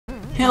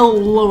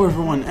Hello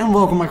everyone, and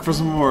welcome back for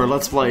some more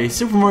Let's Play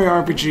Super Mario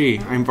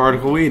RPG. I'm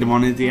Particle Weed, the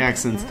one with the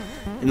accent.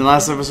 In the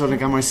last episode I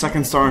got my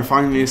second star and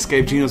finally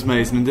escaped Gino's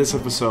maze, and in this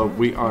episode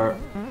we are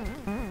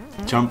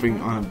jumping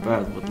on a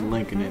bed with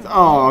Link in it.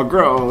 Oh,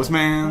 gross,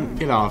 man.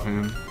 Get off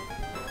him.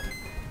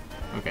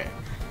 Okay.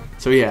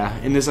 So yeah,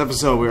 in this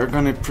episode we are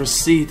going to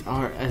proceed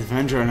our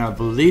adventure, and I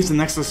believe the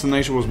next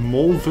destination was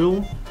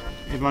Moleville,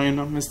 if I am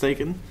not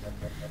mistaken.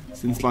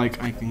 Since,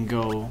 like, I can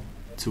go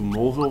to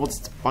Moleville. What's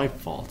the pipe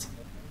vault?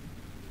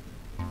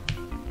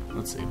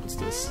 Let's see, what's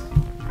this?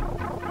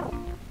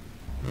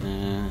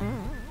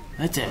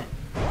 That's it.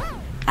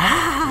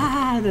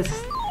 Ah!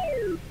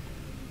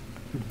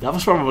 That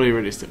was probably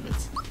really stupid.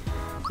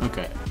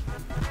 Okay.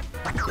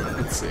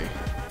 Let's see.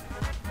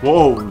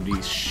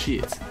 Holy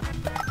shit.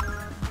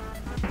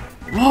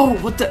 Whoa,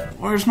 what the?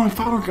 Where's my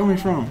power coming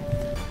from?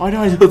 Why do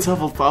I do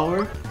double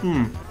power?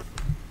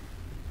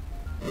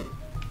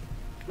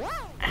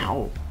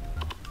 Ow.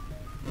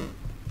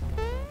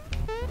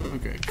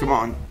 Okay, come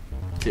on.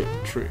 2,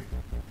 3,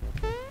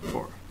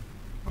 4.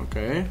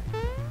 Okay.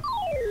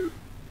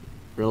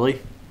 Really?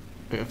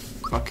 A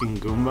fucking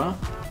Goomba?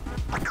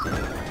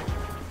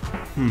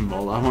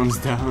 Well, that one's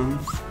down.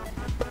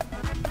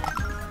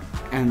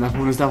 And that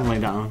one is definitely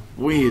down.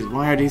 Wait,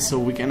 why are these so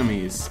weak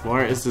enemies?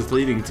 Where is this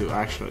leading to,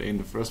 actually, in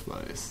the first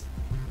place?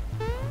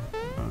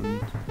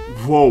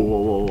 Whoa, whoa,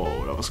 whoa,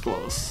 whoa, that was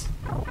close.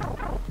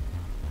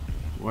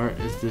 Where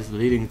is this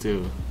leading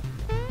to?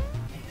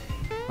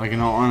 Like, in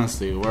all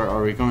honesty, where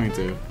are we going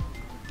to?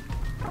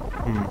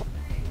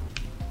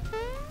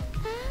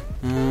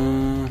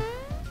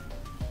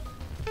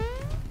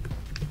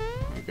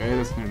 Okay,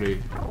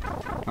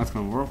 that's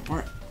gonna work.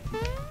 Where?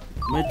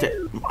 With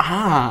it.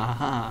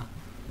 Ah!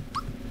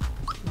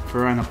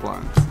 Piranha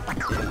plant.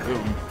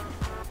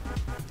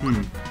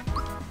 Boom.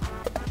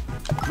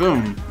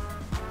 Boom.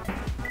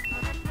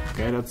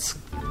 Okay, that's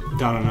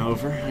done and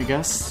over, I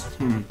guess.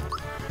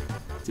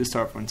 2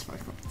 star points,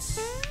 5 points.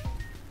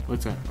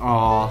 What's that?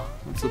 Aw,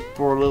 that's a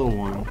poor little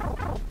one.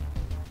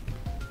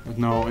 But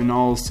no, in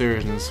all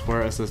seriousness,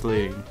 where is this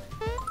leading?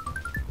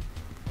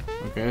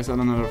 Okay, is that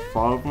another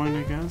 5 point,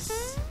 I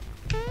guess?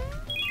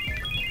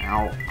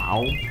 Ow,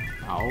 ow,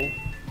 ow.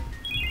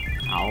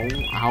 Ow,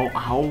 ow,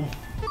 ow.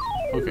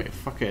 Okay,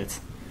 fuck it.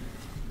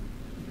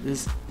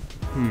 This...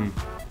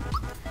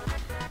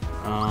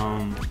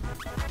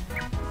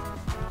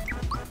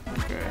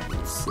 Okay,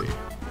 let's see.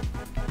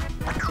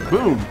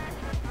 Boom!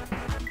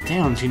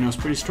 Damn, Gino's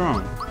pretty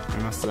strong, I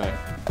must say.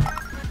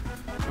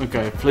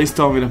 Okay, please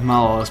tell me that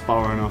Mallow has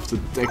power enough to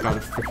take out a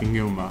freaking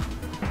Goomba.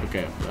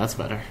 Okay, that's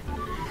better.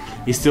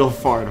 He's still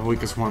far the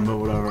weakest one, but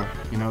whatever.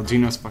 You know,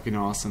 Gino's fucking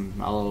awesome.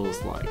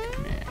 Mallow's like,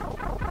 man.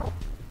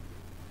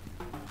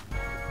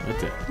 What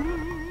the?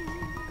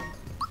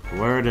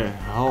 Where the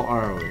hell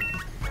are we?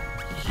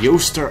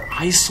 Yoster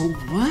Isle?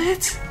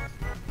 What?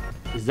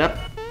 Is that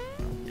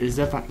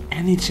by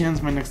any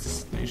chance my next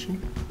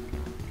destination?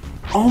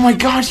 Oh my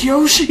god,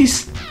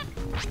 Yoshi's!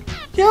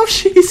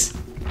 Yoshi's!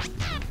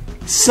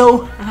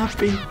 So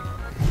happy.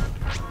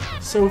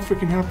 So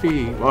freaking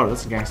happy. Wow,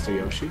 that's a gangster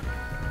Yoshi.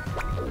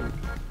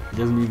 He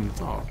doesn't even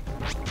talk.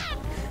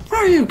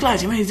 Where are you?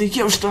 Glad you made it to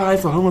Yoster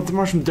Isle, home of the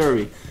Mushroom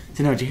Derby.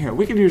 So now, here,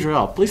 we can use your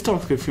help. Please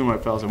talk to a few of my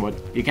pals and what?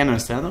 You can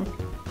understand them?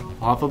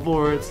 Hop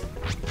aboard.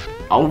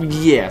 Oh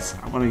yes,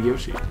 I want a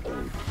Yoshi.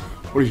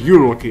 What are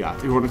you looking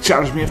at? You want to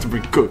challenge me? You have to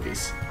bring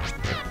cookies.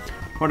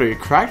 What are you,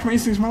 cracked?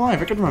 These things my life.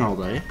 I could run all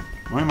day.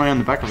 Why am I on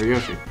the back of a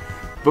Yoshi?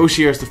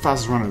 Boshi is the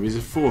fastest runner, but he's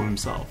a fool of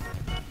himself.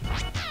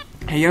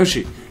 Hey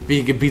Yoshi, think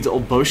you can beat the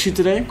old Boshi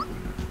today?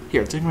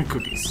 Here, take my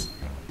cookies.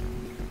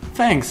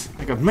 Thanks,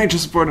 I got major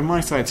support on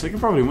my side, so I can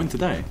probably win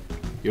today.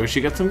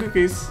 Yoshi got some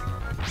cookies.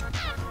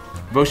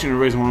 Boshi in the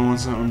race 1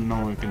 wants to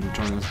no one can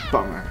join us.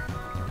 Bummer.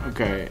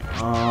 Okay,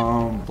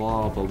 blah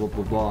blah blah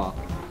blah blah.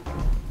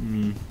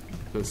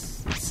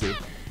 Let's see. It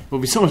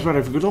would be so much better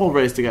if we could all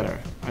race together.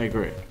 I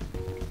agree.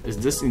 Is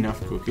this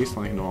enough cookies,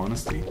 like in all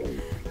honesty?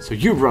 So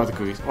you brought the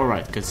cookies.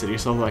 Alright, consider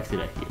yourself lucky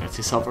today. You got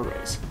yourself a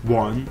race.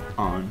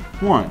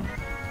 1-on-1.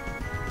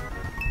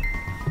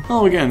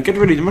 Hello again. Get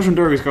ready, the Mushroom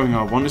Derby is going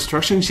up. Want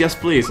instructions? Yes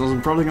please, else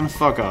I'm probably gonna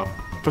fuck up.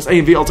 Press A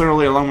and B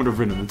alternately along with the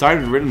rhythm. The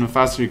tighter the rhythm, the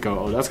faster you go.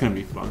 Oh, that's gonna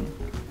be fun.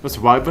 Press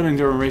the Y button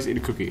during race, eat a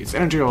cookie. Its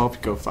energy will help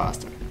you go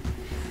faster.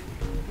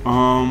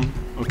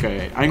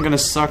 Okay. I'm gonna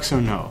suck, so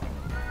no.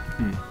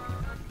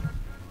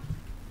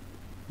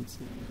 Let's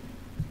see.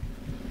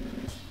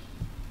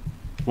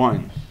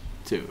 1,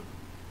 2.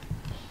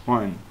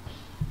 1,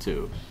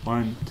 2.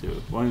 1,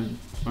 2. 1,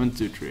 1,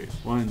 2, 3.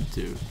 1,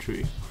 2,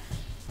 3.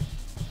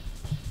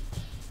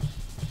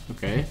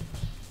 Okay.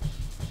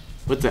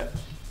 What the?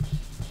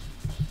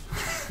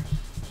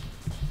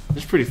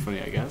 That's pretty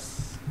funny, I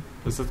guess.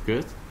 Is that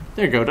good?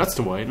 There you go, that's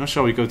the way. Now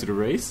shall we go to the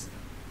race?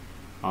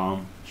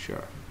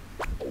 Sure.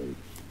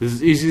 This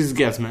is easy as it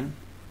gets, man.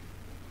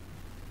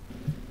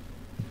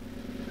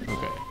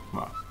 Okay,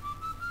 well.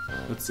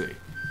 Let's see.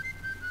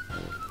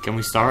 Can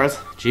we start?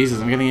 Jesus,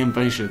 I'm getting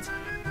impatient.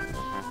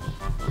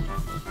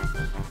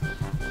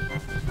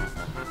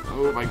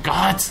 Oh my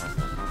god!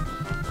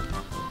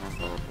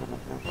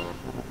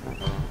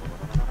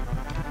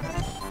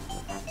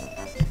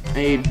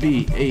 A,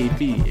 B, A,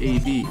 B, A,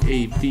 B,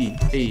 A, B,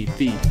 A,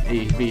 B,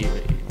 A, B.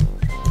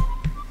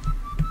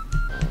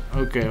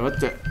 Okay, what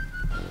the...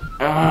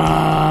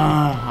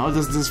 how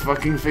does this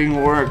fucking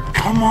thing work?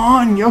 Come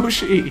on,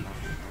 Yoshi!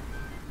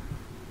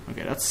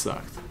 Okay, that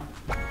sucked.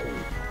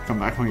 Come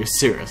back when you're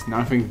serious. Now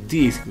I think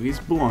these cookies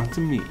belong to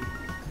me.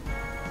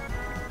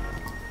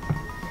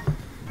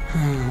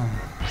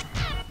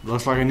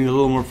 Looks like I need a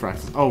little more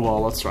practice. Oh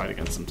well, let's try it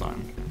again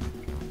sometime.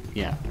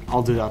 Yeah,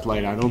 I'll do that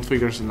later. I don't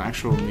think there's an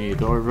actual need.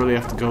 Do I really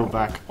have to go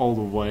back all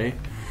the way?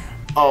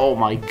 Oh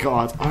my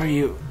god, are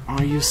you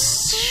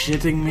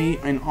shitting me?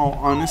 In all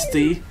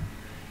honesty?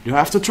 Do I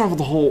have to travel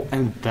the whole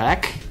and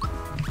back?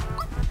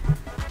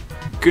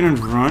 Couldn't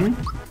run?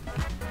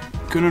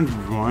 Couldn't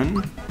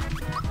run?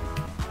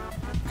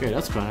 Okay,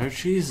 that's better.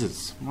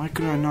 Jesus, why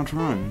could I not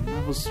run?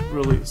 That was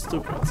really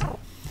stupid.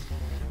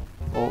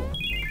 Well,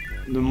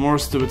 the more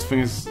stupid thing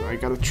is I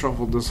gotta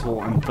travel this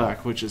whole and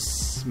back, which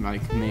is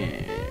like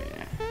meh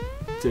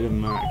to the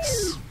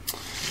max.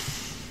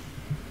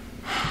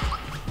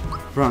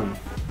 Run.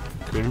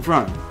 Couldn't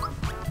run.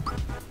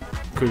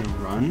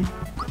 Couldn't run?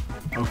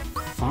 Oh,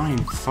 fine.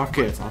 Fuck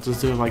it. I'll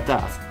just do it like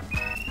that.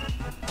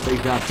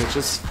 Take that,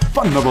 bitches.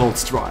 Thunderbolt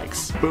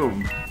strikes.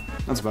 Boom.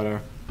 That's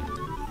better.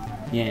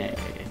 Yay.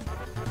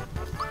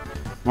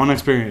 One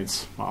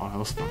experience. Wow, that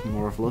was fucking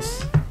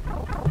worthless.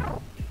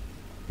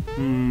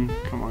 Come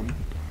on.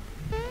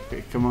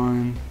 Okay, come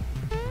on.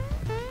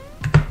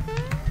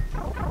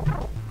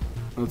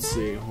 Let's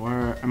see,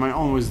 where... Am I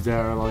almost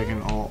there, like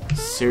in all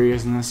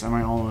seriousness? Am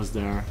I almost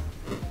there?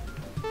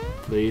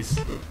 Please?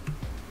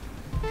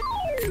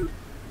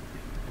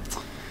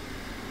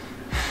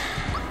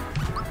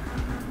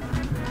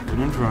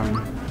 Couldn't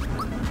run.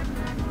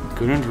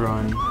 Couldn't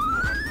run.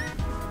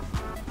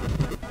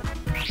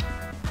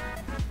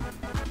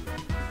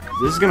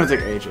 This is gonna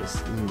take ages,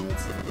 isn't it?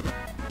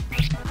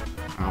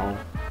 Ow.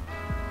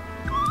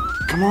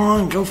 Come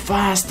on, go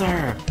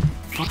faster!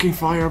 Fucking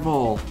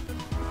fireball!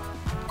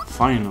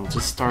 Fine, I'll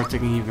just start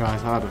taking you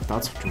guys out if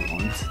that's what you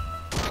want.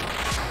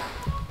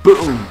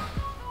 Boom!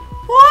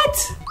 What?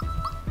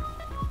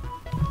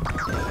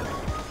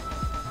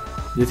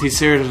 Did he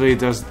seriously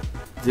does...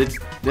 Did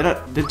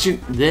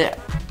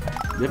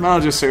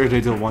Mal just seriously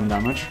deal 1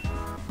 damage?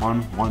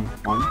 1.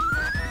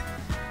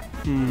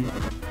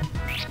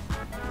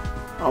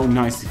 Oh,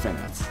 nice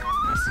defended. Nice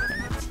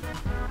defended.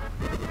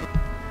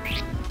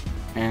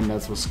 And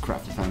that was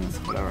crap defended,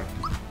 whatever.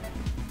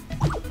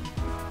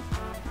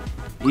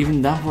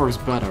 Even that works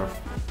better.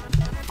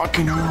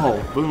 Fucking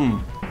hell,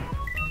 boom.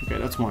 Okay,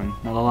 that's 1.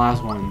 Now the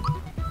last one.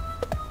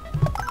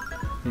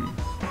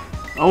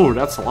 Oh,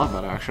 that's a lot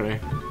better actually.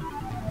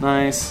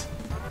 Nice.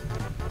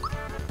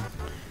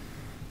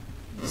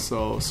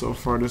 So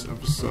far this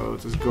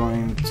episode is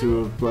going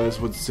to a place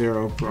with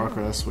 0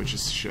 progress, which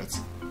is shit.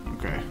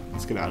 Okay,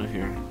 let's get out of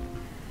here.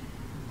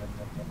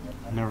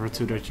 Never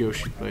to that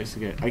Yoshi place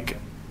again. I can.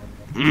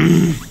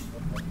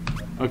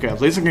 Okay,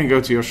 at least I can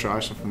go to Yoshi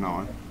Island from now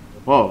on.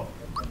 Whoa.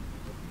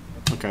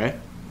 Okay.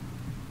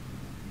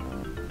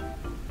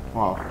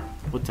 Wow.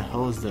 What the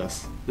hell is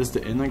this? This is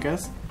the inn, I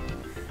guess?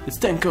 It's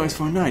 10 coins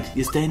for a night.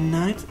 You stay in the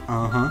night?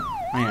 Uh-huh.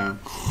 I am.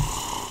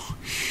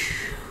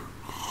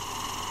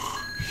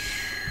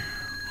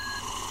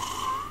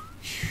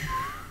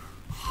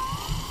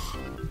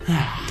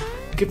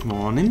 Good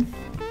morning.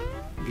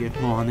 Good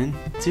morning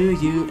to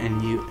you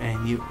and you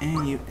and you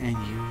and you and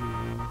you.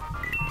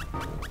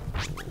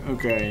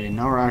 Okay,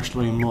 now we're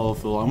actually in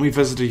Moleville and we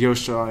visited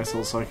Yoshi Isle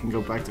so I can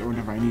go back there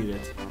whenever I need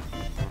it.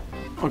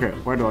 Okay,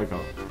 where do I go?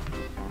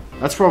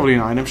 That's probably an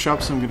item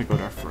shop, so I'm gonna go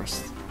there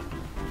first.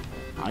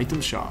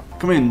 Item shop.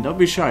 Come in, don't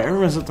be shy.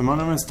 Everyone's at the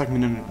monument stuck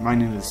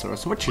mine in the store,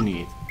 so what you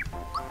need?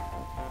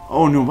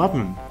 Oh, new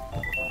weapon.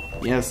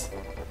 Yes.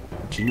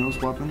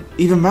 Gino's weapon?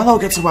 Even Mello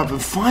gets a weapon,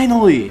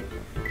 finally!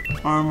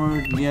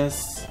 Armored,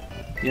 yes.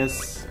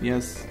 Yes,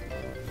 yes.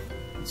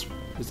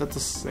 Is that the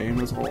same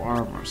as all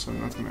armor? So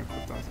I'm not gonna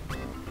equip that.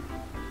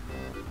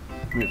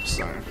 Maybe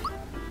start.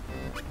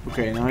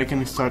 Okay, now I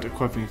can start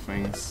equipping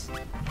things.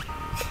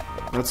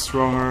 That's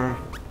stronger.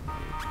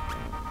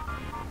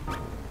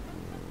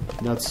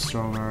 That's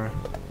stronger.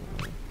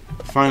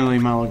 Finally,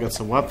 Mallow gets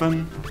a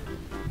weapon.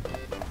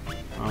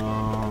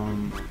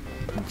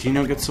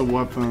 Gino gets a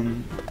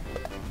weapon.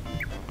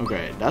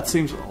 Okay, that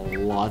seems a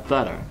lot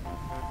better.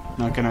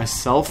 Now, can I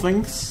sell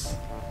things?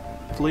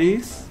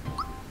 Please?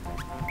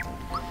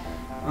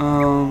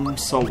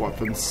 Sell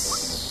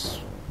weapons.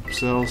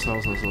 Sell.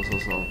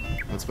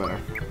 That's better.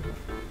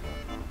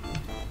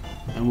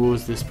 And who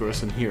is this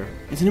person here?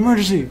 It's an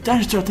emergency!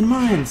 Dinah's trapped in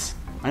mines!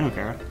 I don't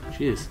care.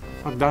 Jeez.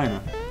 Fuck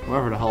Dinah.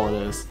 Whoever the hell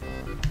it is.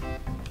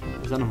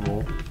 Is that a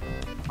mole?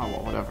 Oh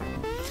well, whatever.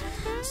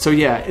 So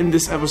yeah, in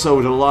this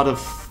episode, a lot of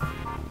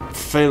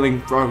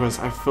failing progress.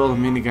 I failed a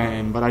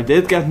minigame, but I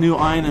did get new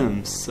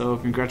items. So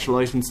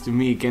congratulations to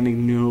me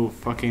getting new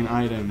fucking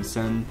items.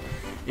 And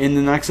in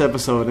the next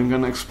episode, I'm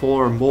gonna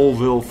explore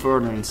Moleville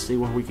further and see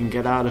what we can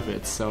get out of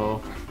it.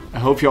 So I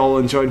hope you all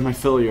enjoyed my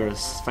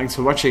failures. Thanks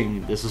for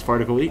watching. This was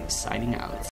Particle E, signing out.